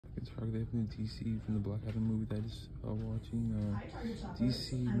talk. They have new DC from the Black Adam movie that I just watching.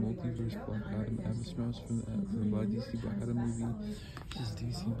 DC Multverse Black Adam Smash from the Black DC Black Adam movie. This is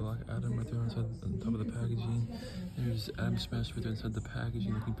DC Black Adam right there inside on top of the packaging. There's Adam Smash right there inside the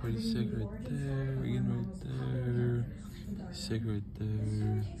packaging, looking pretty sick right there. Again, right there. Sick right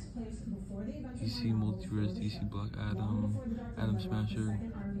there. DC Multiverse, DC Black Adam Smasher.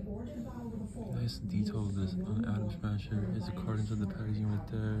 Nice detail of this on Adam Smasher. There's a card inside the packaging right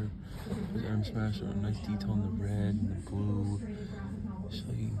there. There's Adam Smasher, a nice detail in the red and the blue. It's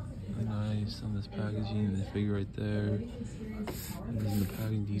really nice on this packaging and this figure right there. And there's in the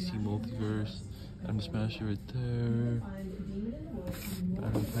packaging DC Multiverse. Adam Smasher right there.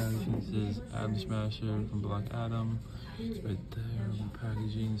 Adam packaging says Adam Smasher from Black Adam. It's right there on the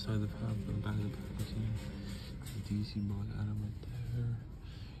packaging, inside the back of the packaging. DC Black Adam right there.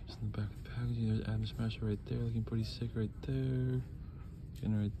 Just in the back of the packaging, there's Adam Smasher right there, looking pretty sick right there.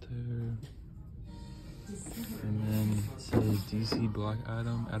 And right there. And then it says DC Black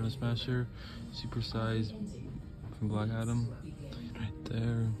Adam Smasher, super size from Black Adam. Right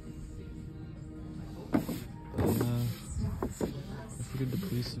there. But don't forget to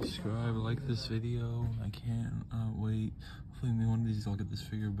please subscribe, like this video. I can't wait. Hopefully maybe one of these I'll get this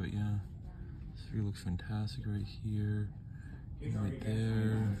figure, but yeah. This figure looks fantastic right here. And right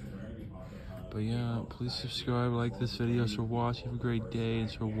there. But yeah, please subscribe, like this video. So watching, have a great day, and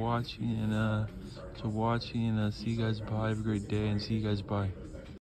so watching and see you guys bye. Have a great day and see you guys bye.